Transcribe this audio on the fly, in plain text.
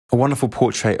a wonderful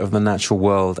portrait of the natural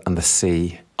world and the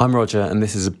sea. I'm Roger, and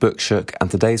this is a Book Shook, and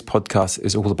today's podcast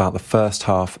is all about the first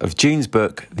half of June's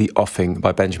book, The Offing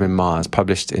by Benjamin Myers,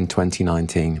 published in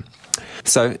 2019.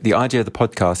 So the idea of the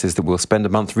podcast is that we'll spend a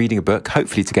month reading a book,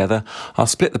 hopefully together. I'll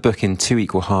split the book in 2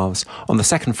 equal halves. On the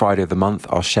second Friday of the month,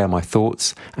 I'll share my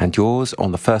thoughts and yours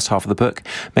on the first half of the book,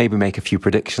 maybe make a few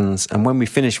predictions. And when we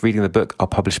finish reading the book, I'll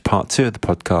publish part 2 of the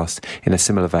podcast in a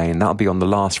similar vein. That'll be on the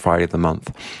last Friday of the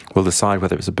month. We'll decide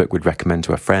whether it's a book we'd recommend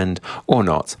to a friend or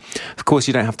not. Of course,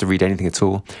 you don't have to read anything at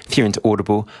all. If you're into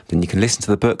Audible, then you can listen to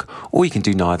the book, or you can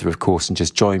do neither, of course, and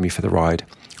just join me for the ride.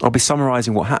 I'll be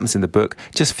summarising what happens in the book,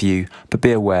 just for you, but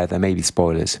be aware there may be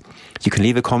spoilers. You can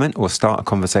leave a comment or start a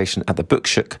conversation at the Book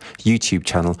Shook YouTube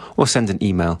channel, or send an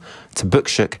email to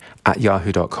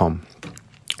bookshook@yahoo.com.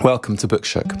 Welcome to Book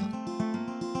Shook.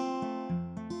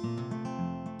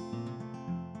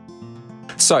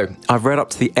 So, I've read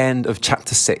up to the end of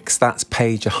chapter 6, that's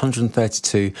page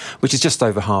 132, which is just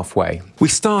over halfway. We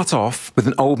start off with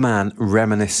an old man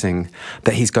reminiscing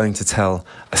that he's going to tell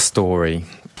a story.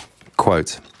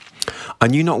 Quote, "I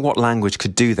knew not what language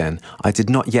could do then. I did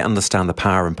not yet understand the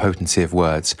power and potency of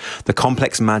words. The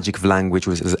complex magic of language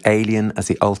was as alien as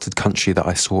the altered country that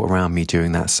I saw around me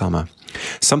during that summer.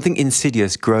 Something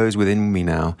insidious grows within me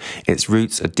now. Its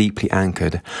roots are deeply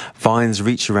anchored. Vines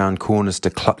reach around corners to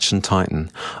clutch and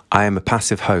tighten. I am a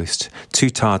passive host,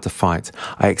 too tired to fight.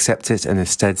 I accept it and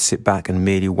instead sit back and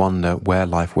merely wonder where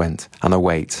life went, and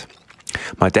await.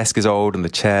 My desk is old and the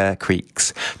chair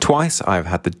creaks. Twice I have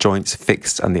had the joints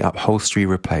fixed and the upholstery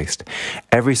replaced.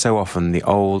 Every so often the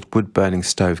old wood-burning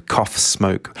stove coughs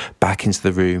smoke back into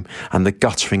the room and the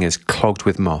guttering is clogged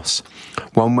with moss.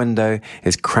 One window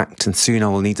is cracked and soon I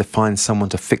will need to find someone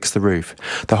to fix the roof.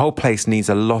 The whole place needs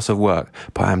a lot of work,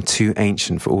 but I am too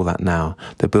ancient for all that now.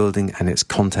 The building and its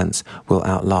contents will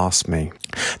outlast me.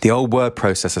 The old word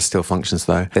processor still functions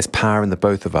though. There's power in the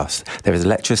both of us. There is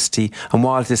electricity, and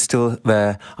while it is still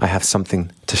there, I have something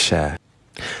to share."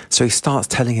 So he starts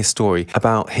telling his story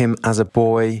about him as a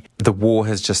boy. The war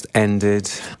has just ended.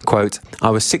 Quote,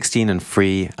 "I was 16 and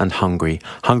free and hungry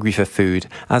for food,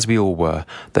 as we all were.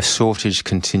 The shortage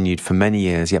continued for many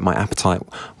years, yet my appetite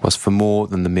was for more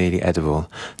than the merely edible.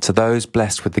 To those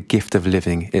blessed with the gift of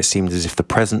living, it seemed as if the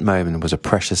present moment was a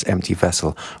precious empty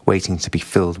vessel waiting to be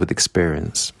filled with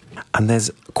experience." And there's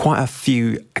quite a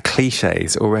few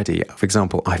cliches already. For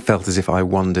example, I felt as if I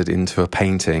wandered into a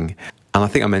painting. And I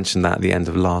think I mentioned that at the end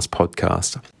of last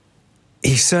podcast.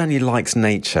 He certainly likes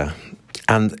nature,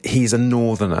 and he's a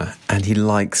northerner, and he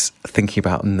likes thinking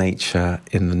about nature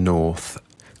in the north.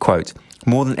 Quote,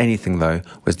 "More than anything, though,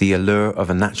 was the allure of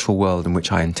a natural world in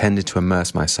which I intended to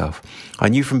immerse myself. I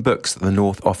knew from books that the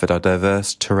north offered a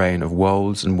diverse terrain of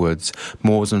wolds and woods,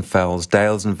 moors and fells,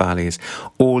 dales and valleys,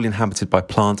 all inhabited by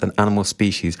plant and animal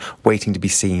species waiting to be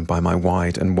seen by my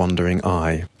wide and wandering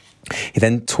eye." He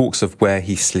then talks of where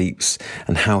he sleeps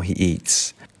and how he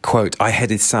eats. Quote, "I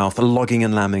headed south, logging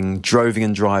and lambing, droving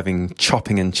and driving,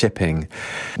 chopping and chipping."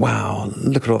 Wow,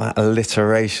 look at all that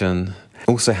alliteration.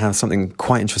 Also has something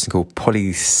quite interesting called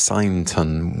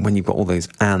polysyntton, when you've got all those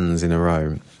ands in a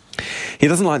row. He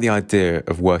doesn't like the idea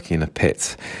of working in a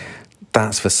pit,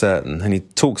 that's for certain, and he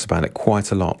talks about it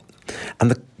quite a lot. And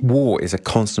the war is a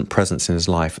constant presence in his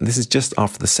life, and this is just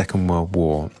after the Second World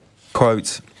War.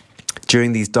 Quote,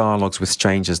 "During these dialogues with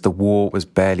strangers, the war was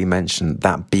barely mentioned.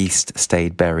 That beast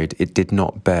stayed buried. It did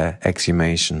not bear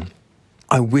exhumation."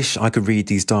 I wish I could read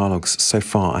these dialogues. So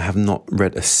far, I have not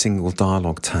read a single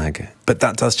dialogue tag. But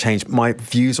that does change. My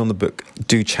views on the book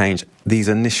do change. These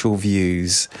initial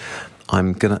views,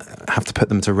 I'm going to have to put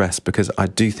them to rest because I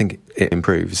do think it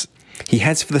improves. He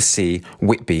heads for the sea,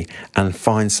 Whitby, and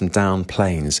finds some downed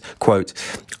planes. Quote,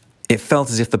 "It felt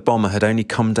as if the bomber had only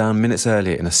come down minutes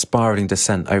earlier in a spiralling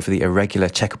descent over the irregular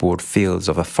checkerboard fields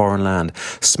of a foreign land,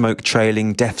 smoke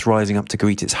trailing, death rising up to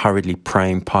greet its hurriedly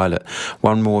praying pilot.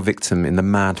 One more victim in the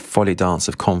mad folly dance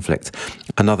of conflict.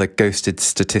 Another ghosted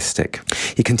statistic."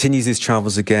 He continues his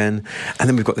travels again, and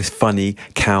then we've got this funny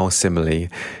cow simile.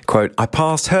 Quote, "I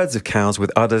passed herds of cows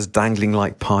with udders dangling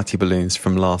like party balloons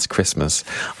from last Christmas."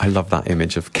 I love that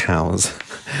image of cows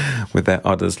with their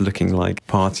udders looking like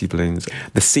party balloons.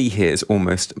 The sea here is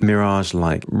almost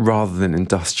mirage-like rather than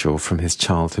industrial from his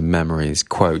childhood memories.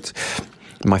 Quote,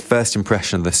 "My first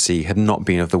impression of the sea had not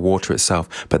been of the water itself,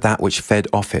 but that which fed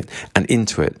off it and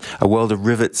into it, a world of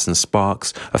rivets and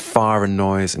sparks, of fire and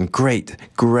noise, and great,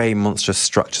 grey, monstrous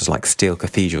structures like steel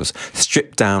cathedrals,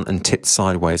 stripped down and tipped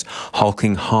sideways,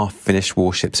 hulking, half-finished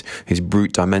warships whose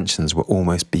brute dimensions were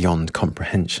almost beyond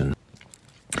comprehension."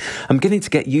 I'm getting to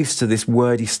get used to this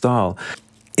wordy style.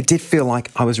 it did feel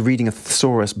like I was reading a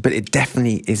thesaurus, but it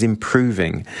definitely is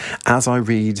improving. As I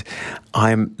read,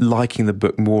 I'm liking the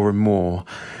book more and more.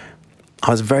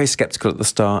 I was very sceptical at the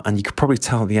start, and you could probably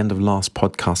tell at the end of last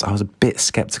podcast, I was a bit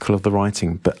sceptical of the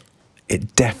writing, but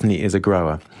it definitely is a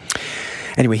grower.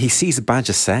 Anyway, he sees a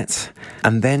badger set,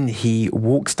 and then he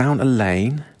walks down a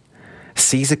lane,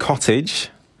 sees a cottage,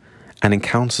 and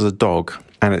encounters a dog,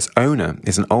 and its owner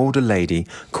is an older lady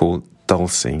called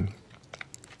Dulcie.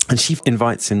 And she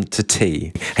invites him to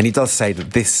tea, and he does say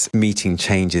that this meeting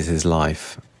changes his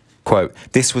life. Quote,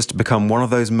 "This was to become one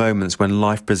of those moments when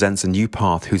life presents a new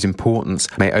path whose importance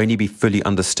may only be fully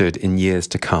understood in years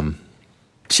to come."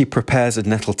 She prepares a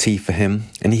nettle tea for him,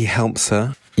 and he helps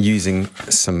her using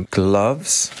some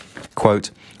gloves.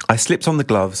 Quote, "I slipped on the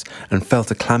gloves and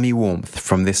felt a clammy warmth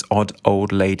from this odd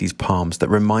old lady's palms that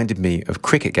reminded me of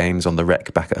cricket games on the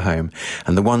rec back at home,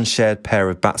 and the one shared pair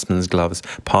of batsman's gloves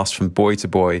passed from boy to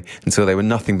boy until they were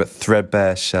nothing but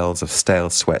threadbare shells of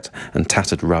stale sweat and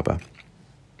tattered rubber."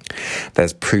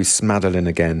 There's Bruce Madeline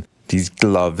again, these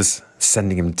gloves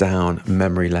sending him down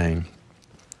memory lane.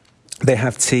 They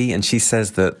have tea, and she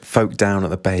says that folk down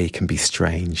at the bay can be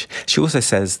strange. She also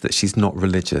says that she's not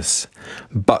religious.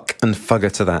 Buck and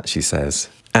fugger to that, she says.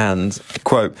 And,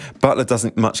 quote, "Butler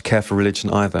doesn't much care for religion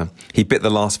either. He bit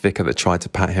the last vicar that tried to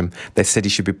pat him. They said he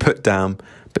should be put down,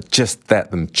 but just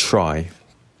let them try."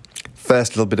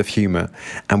 First little bit of humour,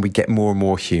 and we get more and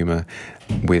more humour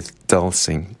with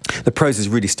Dulcie. The prose is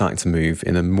really starting to move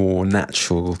in a more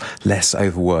natural, less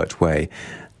overworked way.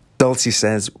 Dulcie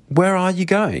says, "Where are you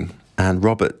going?" And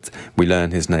Robert, we learn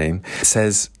his name,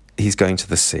 says he's going to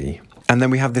the sea. And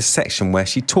then we have this section where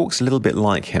she talks a little bit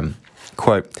like him.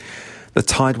 Quote, "The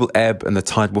tide will ebb and the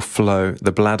tide will flow.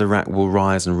 The bladder will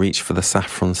rise and reach for the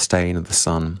saffron stain of the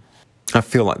sun." I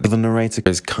feel like the narrator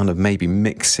is kind of maybe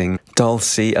mixing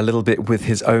Dulcie a little bit with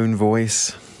his own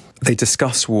voice. They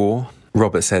discuss war.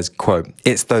 Robert says, quote,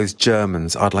 "It's those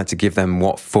Germans. I'd like to give them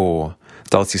what for."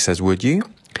 Dulcie says, "Would you?"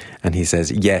 And he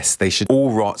says, "Yes, they should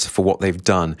all rot for what they've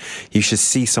done. You should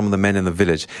see some of the men in the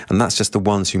village, and that's just the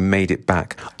ones who made it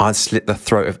back. I'd slit the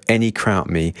throat of any crowd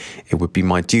me. It would be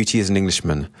my duty as an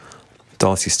Englishman."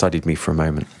 Dulcie studied me for a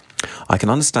moment. "I can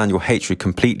understand your hatred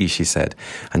completely," she said,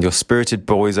 "and your spirited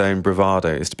boy's own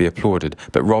bravado is to be applauded.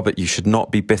 But Robert, you should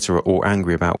not be bitter or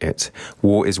angry about it.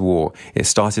 War is war. It's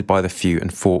started by the few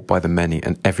and fought by the many,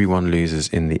 and everyone loses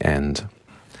in the end."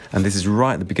 And this is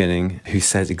right at the beginning, who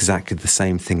says exactly the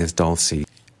same thing as Dulcie.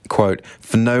 Quote,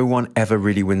 "For no one ever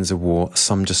really wins a war.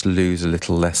 Some just lose a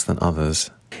little less than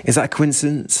others." Is that a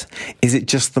coincidence? Is it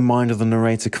just the mind of the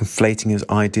narrator conflating his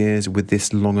ideas with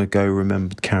this long ago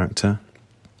remembered character?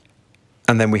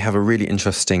 And then we have a really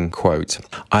interesting quote.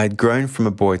 "I had grown from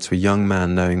a boy to a young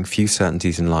man knowing few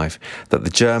certainties in life. That the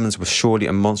Germans were surely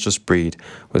a monstrous breed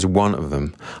was one of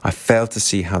them. I failed to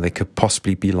see how they could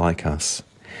possibly be like us."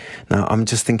 Now, I'm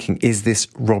just thinking, is this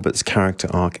Robert's character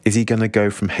arc? Is he going to go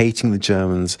from hating the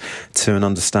Germans to an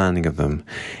understanding of them?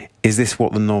 Is this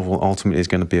what the novel ultimately is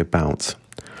going to be about?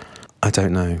 I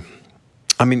don't know.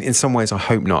 I mean, in some ways, I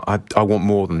hope not. I want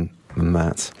more than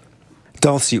that.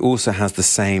 Dulcie also has the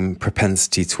same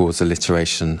propensity towards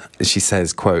alliteration. She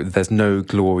says, quote, "There's no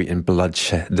glory in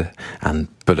bloodshed and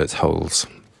bullet holes."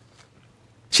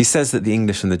 She says that the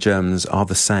English and the Germans are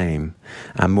the same,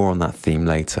 and more on that theme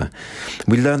later.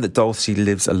 We learn that Dulcie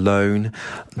lives alone.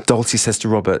 Dulcie says to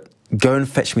Robert, "Go and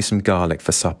fetch me some garlic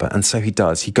for supper," and so he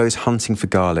does. He goes hunting for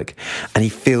garlic, and he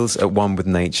feels at one with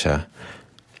nature.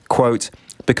 Quote,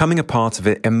 "Becoming a part of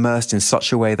it, immersed in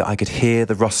such a way that I could hear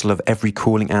the rustle of every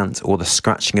crawling ant, or the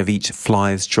scratching of each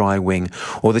fly's dry wing,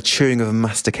 or the chewing of a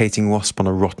masticating wasp on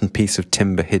a rotten piece of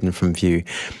timber hidden from view.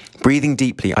 Breathing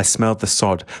deeply, I smelled the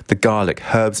sod, the garlic,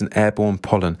 herbs and airborne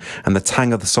pollen, and the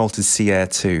tang of the salted sea air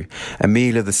too. A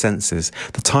meal of the senses.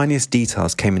 The tiniest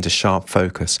details came into sharp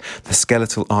focus. The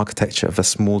skeletal architecture of a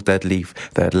small dead leaf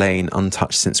that had lain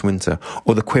untouched since winter,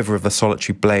 or the quiver of a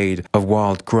solitary blade of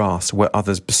wild grass where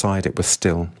others beside it were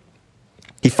still."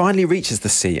 He finally reaches the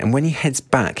sea, and when he heads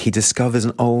back, he discovers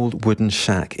an old wooden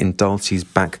shack in Dulcie's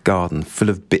back garden full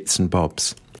of bits and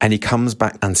bobs. And he comes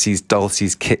back and sees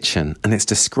Dulcie's kitchen, and it's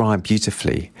described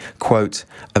beautifully. Quote,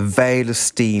 "A veil of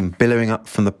steam billowing up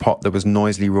from the pot that was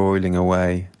noisily roiling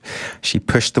away." She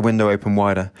pushed the window open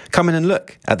wider. "Come in and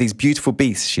look at these beautiful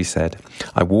beasts," she said.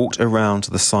 I walked around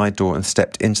to the side door and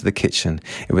stepped into the kitchen.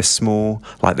 It was small,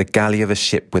 like the galley of a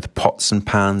ship, with pots and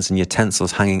pans and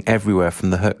utensils hanging everywhere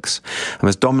from the hooks, and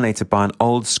was dominated by an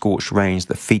old scorched range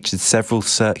that featured several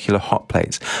circular hot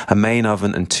plates, a main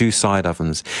oven and 2 side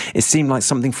ovens. It seemed like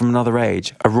something from another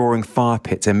age, a roaring fire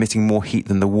pit emitting more heat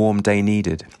than the warm day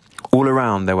needed. All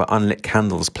around there were unlit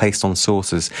candles placed on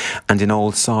saucers and in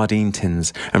old sardine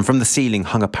tins, and from the ceiling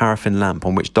hung a paraffin lamp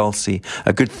on which Dulcie,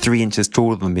 a good 3 inches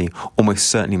taller than me, almost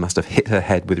certainly must have hit her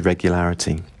head with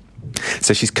regularity.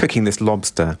 So she's cooking this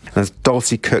lobster, and as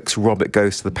Dulcie cooks, Robert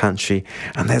goes to the pantry,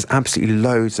 and there's absolutely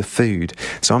loads of food.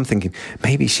 So I'm thinking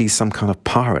maybe she's some kind of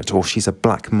pirate, or she's a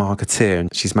black marketeer,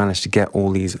 and she's managed to get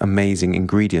all these amazing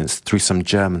ingredients through some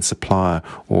German supplier,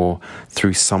 or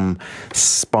through some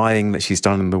spying that she's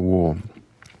done in the war.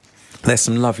 There's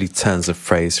some lovely turns of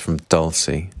phrase from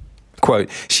Dulcie.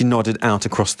 Quote, she nodded out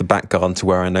across the back garden to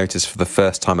where I noticed for the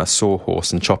first time a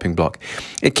sawhorse and chopping block.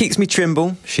 It keeps me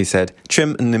trimble, she said,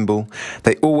 trim and nimble.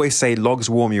 They always say logs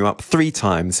warm you up 3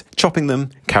 times, chopping them,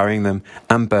 carrying them,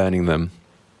 and burning them.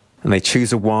 And they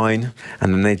choose a wine,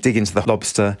 and then they dig into the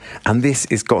lobster, and this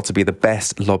has got to be the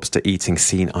best lobster eating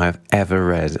scene I have ever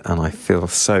read, and I feel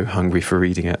so hungry for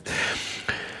reading it.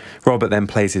 Robert then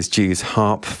plays his Jew's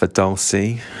harp for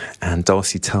Dulcie, and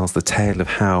Dulcie tells the tale of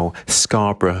how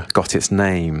Scarborough got its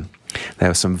name. There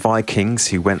were some Vikings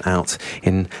who went out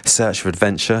in search of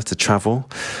adventure to travel,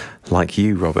 like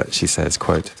you, Robert, she says,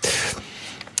 quote.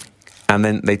 And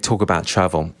then they talk about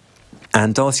travel.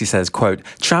 And Dulcie says, quote,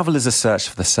 travel is a search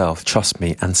for the self, trust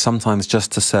me, and sometimes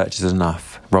just to search is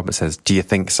enough. Robert says, do you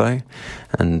think so?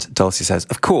 And Dulcie says,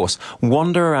 of course,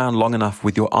 wander around long enough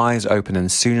with your eyes open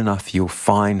and soon enough you'll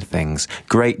find things.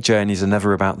 Great journeys are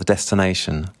never about the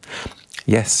destination.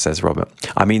 Yes, says Robert.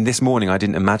 I mean, this morning I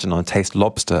didn't imagine I'd taste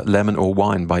lobster, lemon or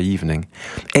wine by evening.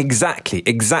 Exactly.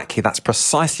 That's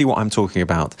precisely what I'm talking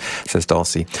about, says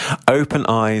Dulcie. Open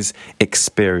eyes,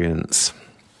 experience.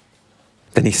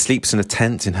 Then he sleeps in a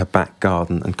tent in her back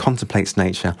garden and contemplates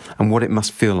nature and what it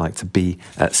must feel like to be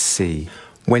at sea.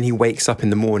 When he wakes up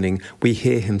in the morning, we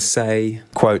hear him say,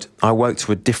 quote, I woke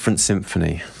to a different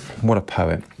symphony. What a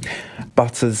poet.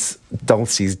 Butters,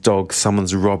 Dulcie's dog,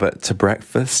 summons Robert to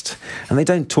breakfast, and they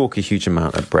don't talk a huge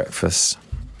amount at breakfast.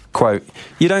 Quote,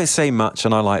 you don't say much,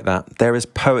 and I like that. There is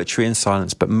poetry in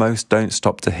silence, but most don't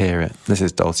stop to hear it. This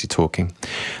is Dulcie talking.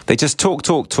 They just talk,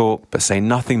 but say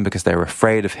nothing because they're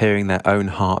afraid of hearing their own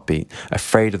heartbeat,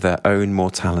 afraid of their own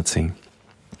mortality.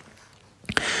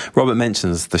 Robert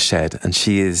mentions the shed, and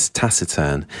she is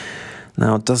taciturn.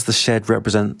 Now, does the shed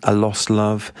represent a lost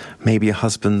love, maybe a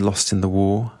husband lost in the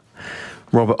war?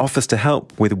 Robert offers to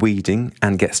help with weeding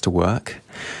and gets to work.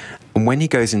 And when he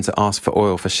goes in to ask for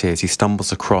oil for shears, he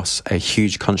stumbles across a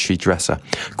huge country dresser.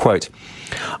 Quote,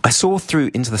 I saw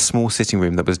through into the small sitting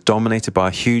room that was dominated by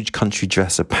a huge country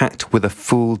dresser packed with a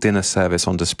full dinner service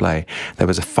on display. There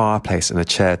was a fireplace and a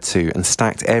chair too, and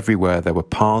stacked everywhere there were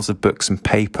piles of books and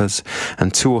papers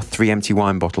and 2 or 3 empty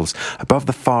wine bottles. Above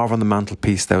the fire on the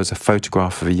mantelpiece there was a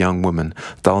photograph of a young woman,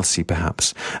 Dulcie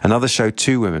perhaps. Another showed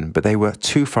 2 women, but they were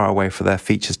too far away for their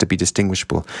features to be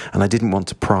distinguishable, and I didn't want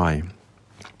to pry.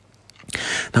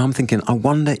 Now I'm thinking, I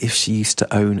wonder if she used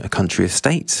to own a country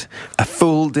estate. A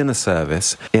full dinner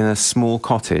service in a small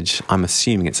cottage. I'm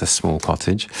assuming it's a small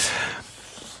cottage.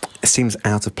 It seems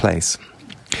out of place.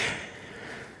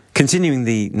 Continuing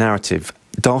the narrative,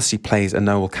 Dulcie plays a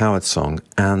Noel Coward song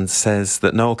and says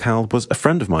that Noel Coward was a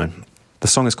friend of mine. The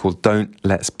song is called Don't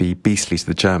Let's Be Beastly to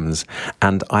the Germans,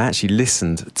 and I actually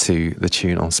listened to the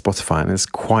tune on Spotify, and it's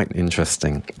quite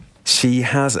interesting. She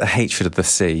has a hatred of the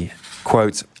sea.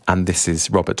 Quote, and this is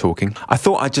Robert talking, I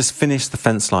thought I'd just finish the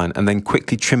fence line and then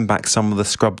quickly trim back some of the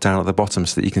scrub down at the bottom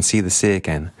so that you can see the sea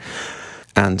again.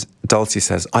 And Dulcie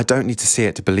says, I don't need to see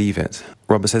it to believe it.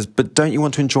 Robert says, but don't you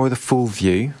want to enjoy the full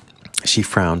view? She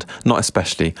frowned. Not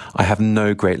especially. I have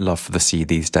no great love for the sea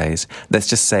these days. Let's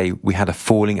just say we had a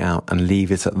falling out and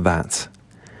leave it at that.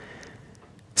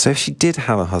 So if she did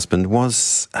have a husband,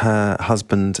 was her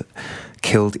husband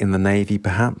killed in the Navy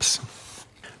perhaps?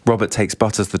 Robert takes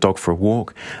Butters the dog for a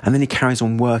walk, and then he carries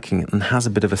on working and has a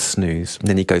bit of a snooze.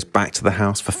 Then he goes back to the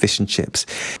house for fish and chips.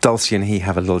 Dulcie and he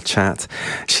have a little chat.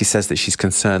 She says that she's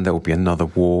concerned there will be another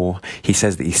war. He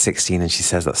says that he's 16 and she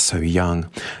says that's so young.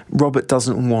 Robert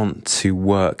doesn't want to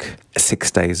work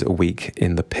 6 days a week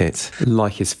in the pit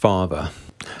like his father.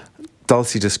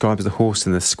 Dulcie describes the horse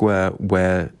in the square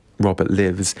where Robert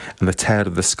lives and the tale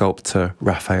of the sculptor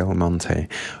Raphael Monte,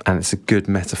 and it's a good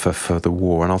metaphor for the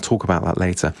war, and I'll talk about that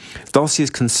later. Dulcie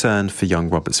is concerned for young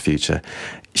Robert's future.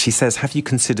 She says, have you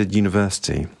considered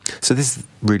university? So this is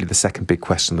really the second big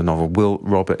question of the novel. Will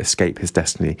Robert escape his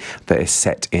destiny that is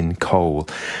set in coal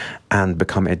and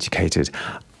become educated?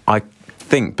 I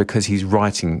think because he's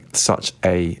writing such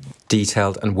a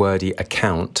detailed and wordy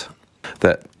account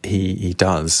that he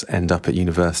does end up at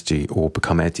university or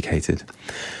become educated.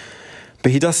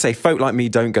 But he does say, folk like me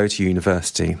don't go to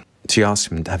university. She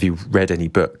asks him, have you read any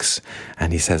books?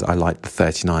 And he says, I like the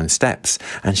 39 Steps.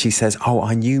 And she says, oh,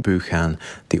 I knew Buchan,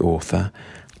 the author.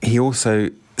 He also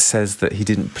says that he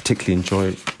didn't particularly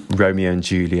enjoy Romeo and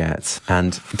Juliet.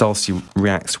 And Dulcie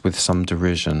reacts with some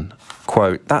derision.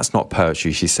 Quote, that's not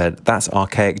poetry, she said. That's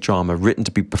archaic drama written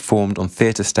to be performed on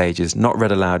theatre stages, not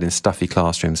read aloud in stuffy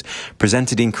classrooms.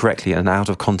 Presented incorrectly and out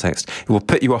of context, it will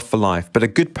put you off for life. But a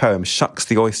good poem shucks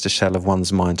the oyster shell of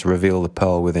one's mind to reveal the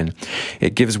pearl within.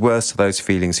 It gives words to those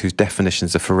feelings whose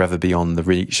definitions are forever beyond the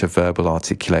reach of verbal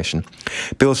articulation.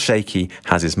 Bill Shaky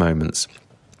has his moments.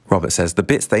 Robert says, the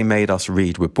bits they made us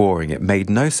read were boring. It made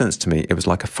no sense to me. It was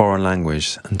like a foreign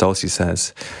language. And Dulcie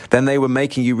says, then they were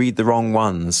making you read the wrong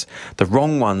ones. The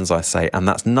wrong ones, I say, and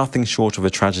that's nothing short of a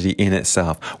tragedy in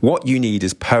itself. What you need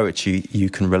is poetry you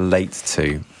can relate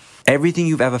to. Everything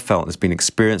you've ever felt has been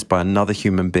experienced by another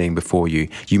human being before you.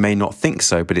 You may not think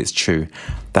so, but it's true.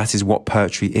 That is what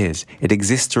poetry is. It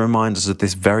exists to remind us of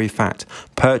this very fact.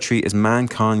 Poetry is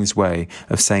mankind's way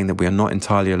of saying that we are not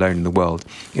entirely alone in the world.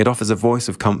 It offers a voice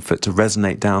of comfort to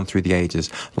resonate down through the ages,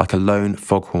 like a lone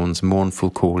foghorn's mournful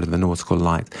call in the nautical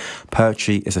light.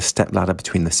 Poetry is a stepladder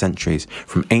between the centuries,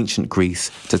 from ancient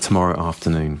Greece to tomorrow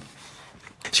afternoon.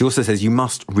 She also says you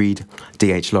must read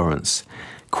D.H. Lawrence.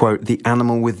 Quote, the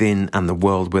animal within and the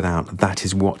world without, that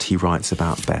is what he writes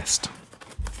about best.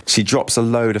 She drops a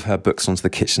load of her books onto the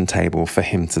kitchen table for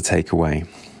him to take away.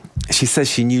 She says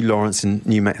she knew Lawrence in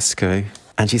New Mexico,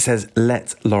 and she says,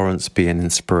 let Lawrence be an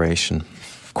inspiration.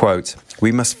 Quote,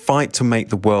 we must fight to make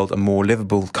the world a more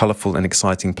livable, colourful and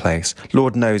exciting place.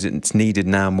 Lord knows it's needed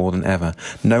now more than ever.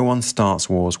 No one starts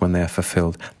wars when they are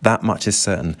fulfilled. That much is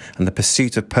certain, and the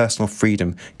pursuit of personal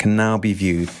freedom can now be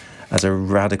viewed as a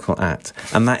radical act.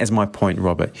 And that is my point,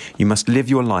 Robert. You must live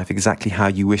your life exactly how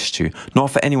you wish to,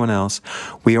 not for anyone else.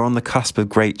 We are on the cusp of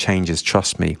great changes,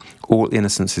 trust me. All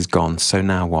innocence is gone, so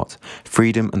now what?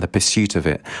 Freedom and the pursuit of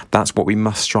it. That's what we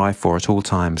must strive for at all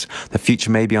times. The future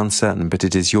may be uncertain, but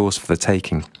it is yours for the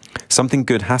taking. Something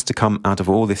good has to come out of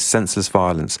all this senseless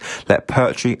violence. Let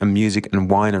poetry and music and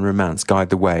wine and romance guide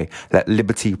the way. Let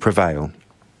liberty prevail.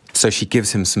 So she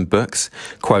gives him some books.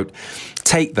 Quote,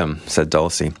 take them, said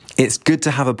Dulcie. It's good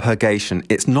to have a purgation.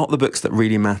 It's not the books that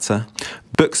really matter.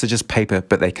 Books are just paper,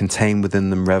 but they contain within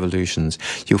them revolutions.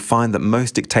 You'll find that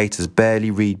most dictators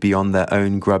barely read beyond their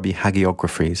own grubby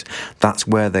hagiographies. That's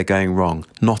where they're going wrong.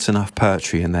 Not enough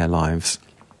poetry in their lives.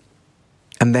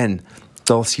 And then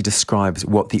Dulcie describes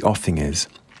what the offing is.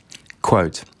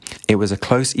 Quote, it was a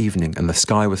close evening and the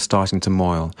sky was starting to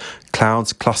moil.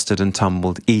 Clouds clustered and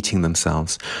tumbled, eating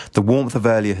themselves. The warmth of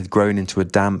earlier had grown into a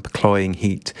damp, cloying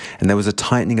heat, and there was a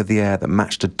tightening of the air that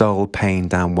matched a dull pain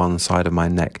down one side of my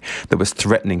neck that was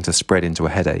threatening to spread into a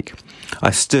headache.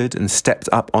 I stood and stepped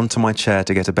up onto my chair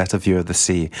to get a better view of the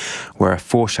sea, where a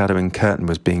foreshadowing curtain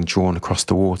was being drawn across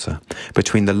the water.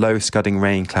 Between the low scudding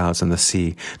rain clouds and the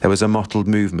sea, there was a mottled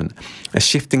movement, a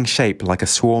shifting shape like a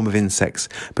swarm of insects,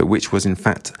 but which was in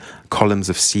fact columns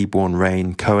of sea-borne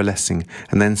rain coalescing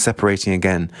and then separating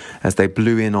again as they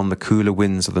blew in on the cooler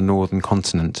winds of the northern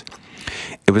continent.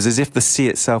 It was as if the sea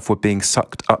itself were being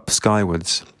sucked up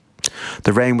skywards.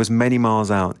 The rain was many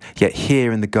miles out, yet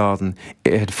here in the garden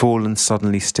it had fallen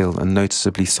suddenly still and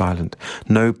noticeably silent.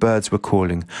 No birds were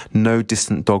calling, no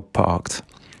distant dog barked.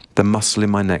 The muscle in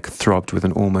my neck throbbed with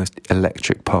an almost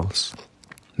electric pulse.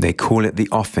 They call it the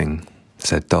offing,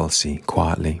 said Dulcie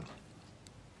quietly.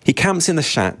 He camps in the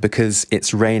shack because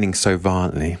it's raining so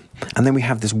violently, and then we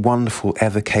have this wonderful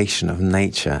evocation of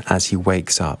nature as he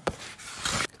wakes up.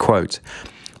 Quote,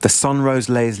 the sun rose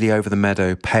lazily over the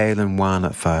meadow, pale and wan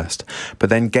at first,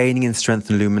 but then gaining in strength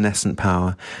and luminescent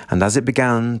power, and as it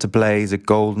began to blaze a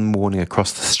golden morning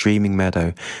across the streaming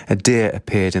meadow, a deer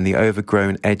appeared in the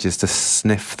overgrown edges to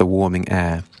sniff the warming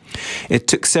air. It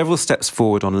took several steps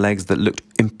forward on legs that looked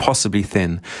impossibly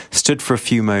thin, stood for a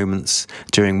few moments,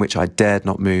 during which I dared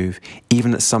not move,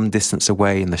 even at some distance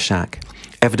away in the shack.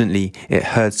 Evidently, it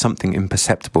heard something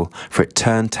imperceptible, for it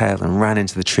turned tail and ran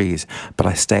into the trees, but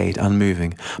I stayed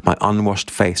unmoving, my unwashed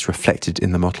face reflected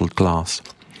in the mottled glass.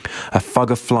 A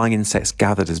fog of flying insects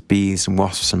gathered as bees and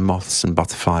wasps and moths and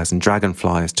butterflies and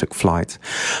dragonflies took flight.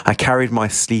 I carried my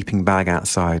sleeping bag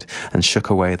outside and shook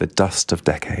away the dust of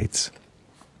decades.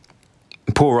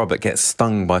 Poor Robert gets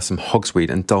stung by some hogsweed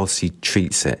and Dulcie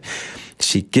treats it.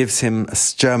 She gives him a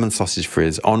German sausage for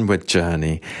his onward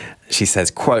journey. She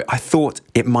says, quote, I thought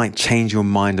it might change your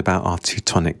mind about our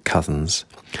Teutonic cousins.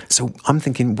 So I'm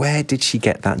thinking, where did she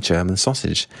get that German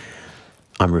sausage?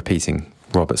 I'm repeating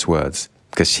Robert's words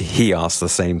because he asked the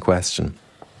same question.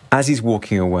 As he's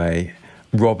walking away,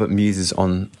 Robert muses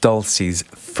on Dulcie's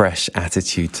fresh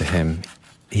attitude to him.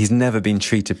 He's never been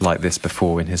treated like this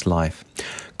before in his life.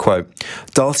 Quote,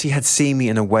 Darcy had seen me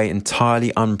in a way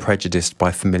entirely unprejudiced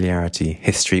by familiarity,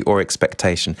 history or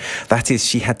expectation. That is,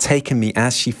 she had taken me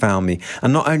as she found me,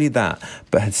 and not only that,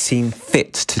 but had seen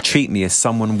fit to treat me as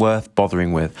someone worth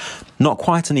bothering with. Not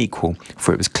quite an equal,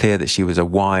 for it was clear that she was a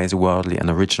wise, worldly and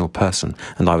original person,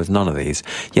 and I was none of these.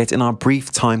 Yet in our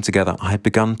brief time together, I had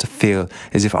begun to feel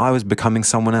as if I was becoming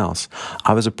someone else.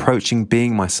 I was approaching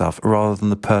being myself rather than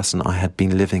the person I had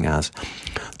been living as.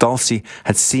 Darcy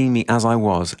had seen me as I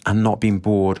was and not been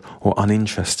bored or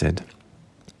uninterested.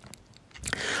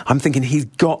 I'm thinking he's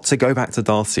got to go back to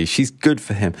Darcy. She's good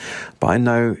for him. But I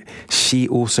know she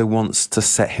also wants to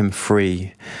set him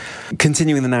free.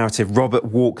 Continuing the narrative, Robert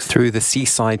walked through the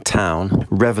seaside town,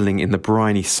 revelling in the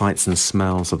briny sights and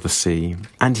smells of the sea.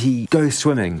 And he goes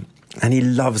swimming, and he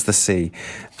loves the sea.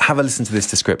 Have a listen to this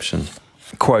description.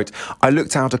 Quote, I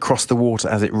looked out across the water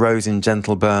as it rose in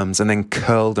gentle berms and then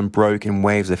curled and broke in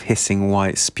waves of hissing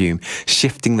white spume,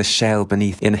 shifting the shale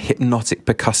beneath in a hypnotic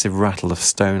percussive rattle of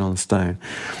stone on stone.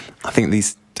 I think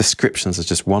these descriptions are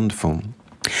just wonderful.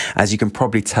 As you can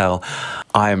probably tell,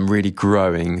 I am really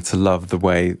growing to love the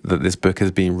way that this book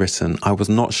has been written. I was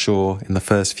not sure in the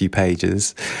first few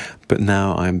pages, but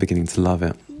now I am beginning to love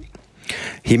it.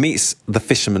 He meets the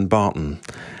fisherman Barton,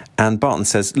 and Barton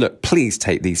says, look, please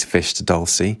take these fish to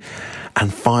Darcy.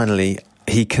 And finally,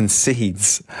 he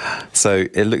concedes. So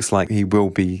it looks like he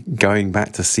will be going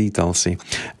back to see Darcy.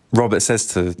 Robert says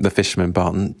to the fisherman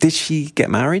Barton, did she get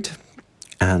married?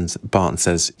 And Barton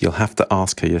says, you'll have to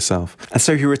ask her yourself. And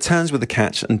so he returns with the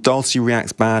catch, and Darcy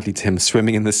reacts badly to him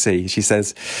swimming in the sea. She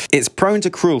says, it's prone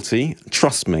to cruelty,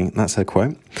 trust me. That's her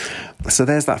quote. So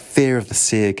there's that fear of the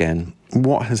sea again.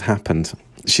 What has happened?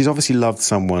 She's obviously loved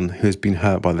someone who has been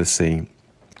hurt by the sea.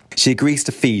 She agrees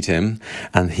to feed him,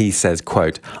 and he says,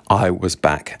 quote, I was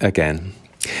back again.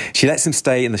 She lets him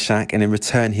stay in the shack, and in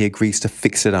return he agrees to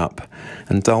fix it up.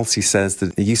 And Darcy says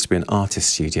that it used to be an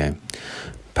artist studio.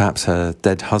 Perhaps her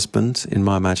dead husband, in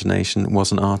my imagination,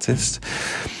 was an artist.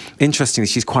 Interestingly,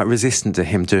 she's quite resistant to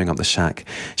him doing up the shack.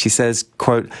 She says,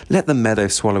 quote, let the meadow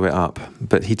swallow it up.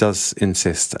 But he does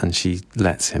insist, and she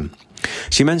lets him.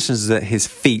 She mentions that his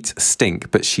feet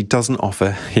stink, but she doesn't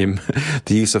offer him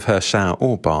the use of her shower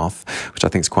or bath, which I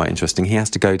think is quite interesting. He has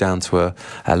to go down to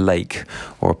a lake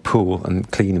or a pool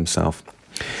and clean himself.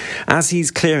 As he's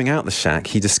clearing out the shack,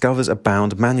 he discovers a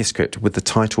bound manuscript with the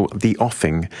title The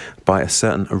Offing by a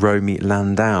certain Romy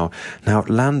Landau. Now,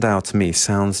 Landau to me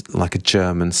sounds like a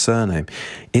German surname.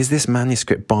 Is this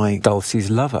manuscript by Darcy's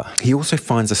lover? He also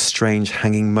finds a strange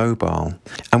hanging mobile.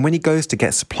 And when he goes to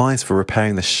get supplies for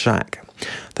repairing the shack,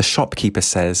 the shopkeeper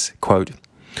says, quote,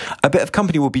 a bit of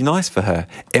company will be nice for her.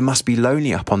 It must be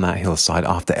lonely up on that hillside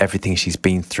after everything she's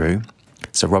been through.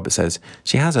 So Robert says,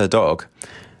 she has her dog.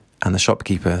 And the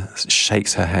shopkeeper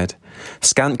shakes her head.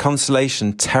 Scant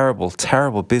consolation, terrible,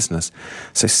 terrible business.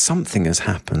 So something has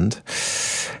happened.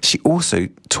 She also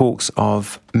talks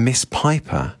of Miss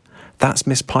Piper. That's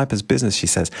Miss Piper's business, she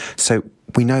says. So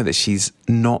we know that she's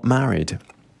not married.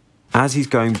 As he's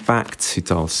going back to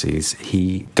Darcy's,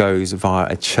 he goes via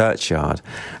a churchyard,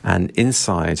 and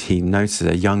inside he notices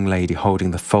a young lady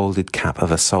holding the folded cap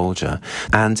of a soldier.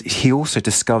 And he also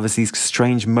discovers these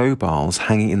strange mobiles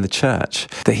hanging in the church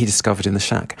that he discovered in the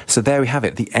shack. So there we have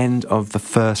it, the end of the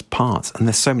first part. And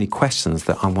there's so many questions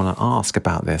that I want to ask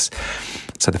about this.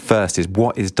 So the first is,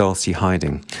 what is Darcy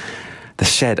hiding? The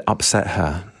shed upset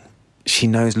her. She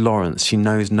knows Lawrence, she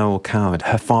knows Noel Coward.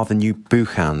 Her father knew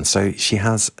Buchan, so she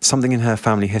has something in her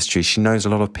family history. She knows a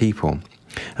lot of people.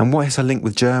 And what is her link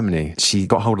with Germany? She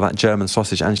got hold of that German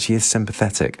sausage and she is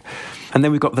sympathetic. And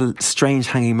then we've got the strange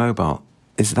hanging mobile.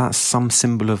 Is that some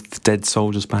symbol of the dead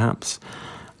soldiers, perhaps?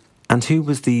 And who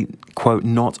was the, quote,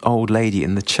 not old lady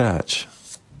in the church?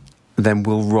 Then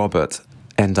will Robert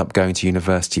end up going to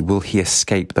university? Will he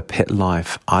escape the pit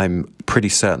life? I'm pretty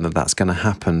certain that that's going to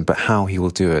happen, but how he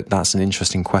will do it, that's an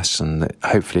interesting question that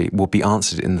hopefully will be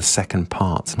answered in the second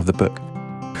part of the book.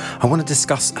 I want to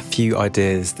discuss a few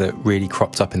ideas that really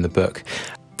cropped up in the book.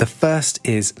 The first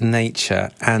is nature,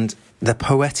 and the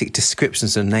poetic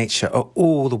descriptions of nature are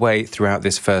all the way throughout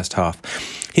this first half.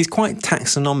 He's quite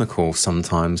taxonomical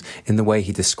sometimes in the way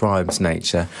he describes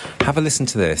nature. Have a listen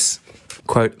to this.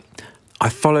 Quote, I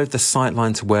followed the sight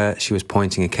line to where she was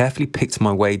pointing and carefully picked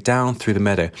my way down through the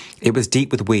meadow. It was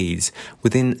deep with weeds.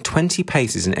 Within 20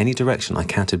 paces in any direction, I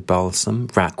counted balsam,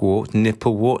 rackwort,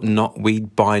 nipplewort,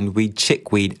 knotweed, bindweed,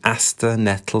 chickweed, aster,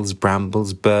 nettles,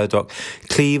 brambles, burdock,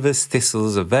 cleavers,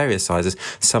 thistles of various sizes,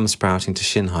 some sprouting to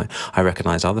shin height. I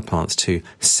recognised other plants too,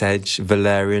 sedge,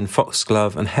 valerian,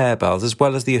 foxglove and harebells, as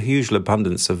well as the usual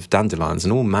abundance of dandelions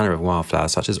and all manner of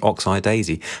wildflowers such as ox-eye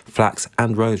daisy, flax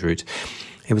and roseroot.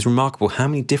 It was remarkable how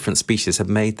many different species had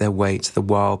made their way to the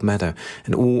wild meadow,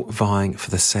 and all vying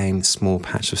for the same small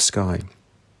patch of sky.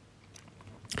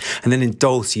 And then in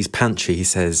Dulcie's pantry, he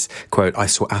says, quote, I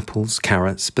saw apples,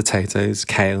 carrots, potatoes,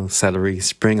 kale, celery,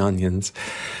 spring onions.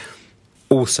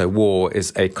 Also, war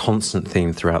is a constant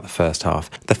theme throughout the first half.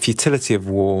 The futility of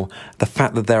war, the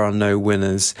fact that there are no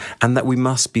winners, and that we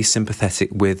must be sympathetic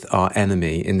with our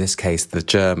enemy, in this case, the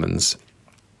Germans.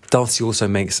 Dulcie also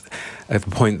makes a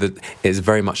point that it's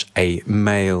very much a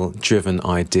male-driven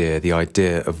idea, the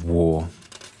idea of war.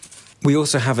 We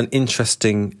also have an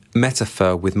interesting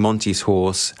metaphor with Monty's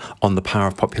horse on the power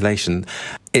of population.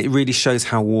 It really shows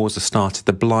how wars are started,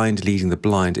 the blind leading the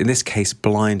blind. In this case,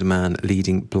 blind man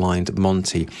leading blind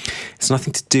Monty. It's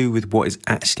nothing to do with what is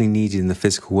actually needed in the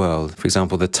physical world. For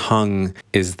example, the tongue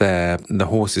is there, the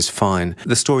horse is fine.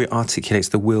 The story articulates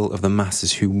the will of the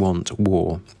masses who want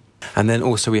war. And then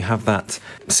also we have that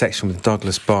section with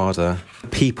Douglas Bader.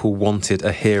 People wanted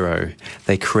a hero.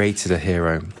 They created a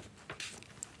hero.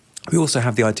 We also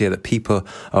have the idea that people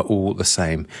are all the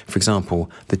same. For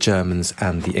example, the Germans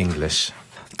and the English.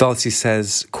 Dulcie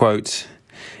says, quote,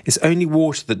 it's only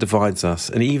water that divides us,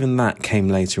 and even that came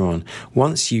later on.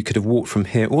 Once you could have walked from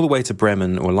here all the way to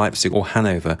Bremen or Leipzig or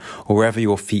Hanover, or wherever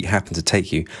your feet happened to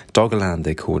take you. Doggerland,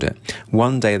 they called it.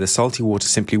 One day the salty water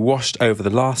simply washed over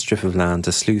the last strip of land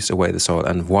to sluice away the soil,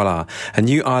 and voila, a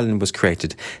new island was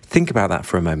created. Think about that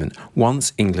for a moment.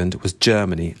 Once England was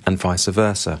Germany, and vice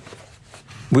versa.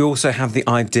 We also have the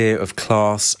idea of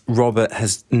class. Robert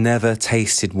has never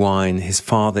tasted wine. His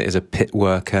father is a pit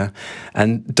worker.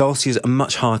 And Dulcie is a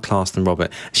much higher class than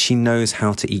Robert. She knows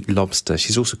how to eat lobster.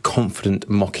 She's also confident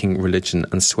mocking religion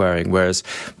and swearing, whereas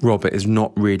Robert is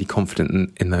not really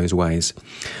confident in those ways.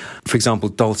 For example,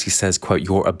 Dulcie says, quote,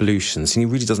 your ablutions, and he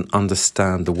really doesn't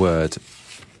understand the word.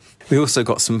 We also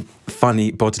got some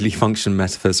funny bodily function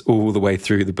metaphors all the way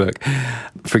through the book.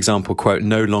 For example, quote,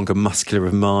 no longer muscular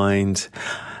of mind.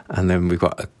 And then we've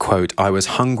got a quote, I was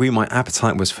hungry, my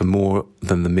appetite was for more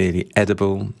than the merely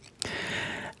edible.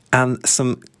 And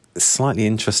some slightly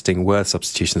interesting word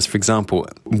substitutions. For example,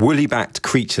 woolly-backed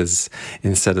creatures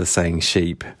instead of saying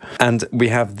sheep. And we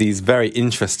have these very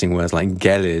interesting words like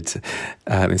gelid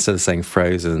instead of saying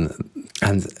frozen.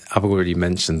 And I've already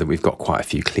mentioned that we've got quite a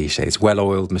few cliches.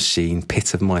 Well-oiled machine,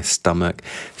 pit of my stomach,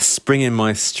 spring in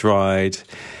my stride.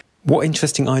 What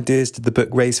interesting ideas did the book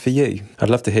raise for you? I'd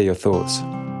love to hear your thoughts.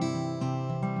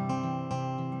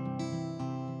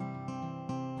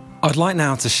 I'd like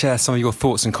now to share some of your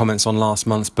thoughts and comments on last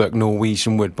month's book,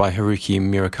 Norwegian Wood by Haruki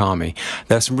Murakami.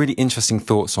 There are some really interesting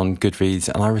thoughts on Goodreads,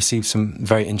 and I received some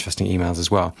very interesting emails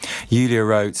as well. Yulia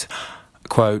wrote,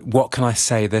 quote, what can I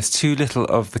say? There's too little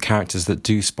of the characters that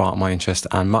do spark my interest,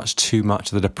 and much too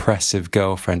much of the depressive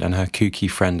girlfriend and her kooky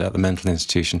friend at the mental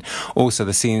institution. Also,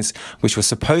 the scenes which were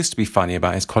supposed to be funny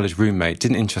about his college roommate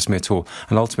didn't interest me at all,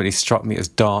 and ultimately struck me as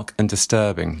dark and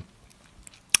disturbing.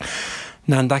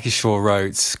 Nandakishore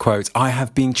wrote, quote, I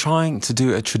have been trying to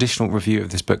do a traditional review of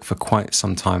this book for quite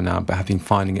some time now, but have been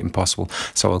finding it impossible,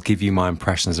 so I'll give you my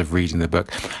impressions of reading the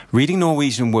book. Reading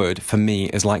Norwegian Wood, for me,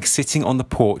 is like sitting on the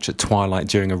porch at twilight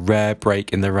during a rare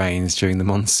break in the rains during the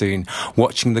monsoon,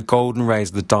 watching the golden rays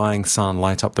of the dying sun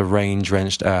light up the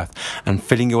rain-drenched earth and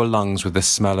filling your lungs with the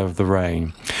smell of the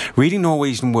rain. Reading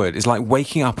Norwegian Wood is like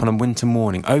waking up on a winter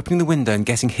morning, opening the window and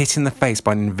getting hit in the face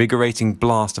by an invigorating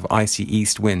blast of icy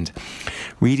east wind.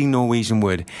 Reading Norwegian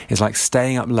Wood is like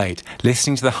staying up late,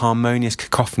 listening to the harmonious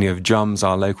cacophony of drums,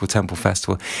 our local temple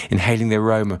festival, inhaling the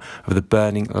aroma of the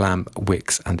burning lamp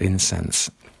wicks and incense.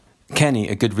 Kenny,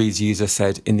 a Goodreads user,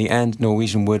 said, in the end,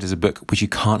 Norwegian Wood is a book which you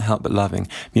can't help but loving.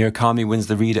 Murakami wins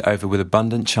the reader over with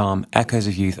abundant charm, echoes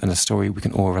of youth, and a story we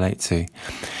can all relate to.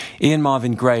 Ian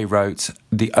Marvin Gray wrote,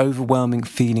 the overwhelming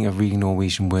feeling of reading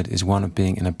Norwegian Wood is one of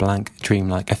being in a blank,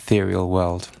 dreamlike, ethereal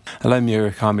world. Although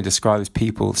Murakami describes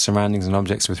people, surroundings and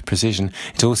objects with precision,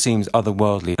 it all seems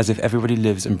otherworldly, as if everybody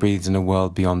lives and breathes in a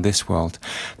world beyond this world.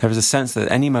 There is a sense that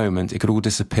at any moment it could all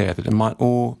disappear, that it might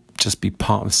all just be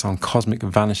part of some cosmic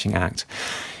vanishing act.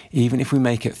 Even if we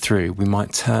make it through, we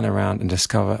might turn around and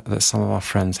discover that some of our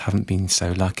friends haven't been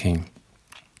so lucky.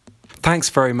 Thanks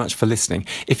very much for listening.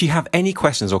 If you have any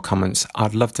questions or comments,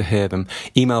 I'd love to hear them.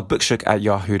 Email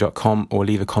bookshook@yahoo.com or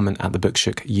leave a comment at the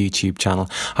Bookshook YouTube channel.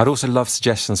 I'd also love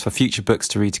suggestions for future books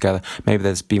to read together. Maybe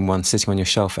there's been one sitting on your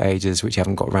shelf for ages which you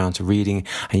haven't got around to reading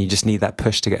and you just need that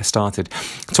push to get started.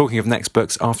 Talking of next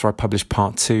books, after I publish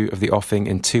part 2 of The Offing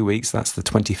in 2 weeks, that's the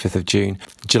 25th of June,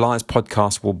 July's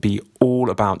podcast will be all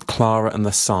about Clara and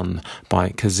the Sun by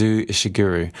Kazuo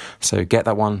Ishiguro. So get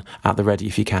that one at the ready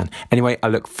if you can. Anyway, I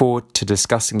look forward to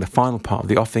discussing the final part of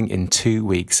The Offing in 2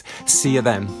 weeks. See you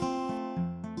then.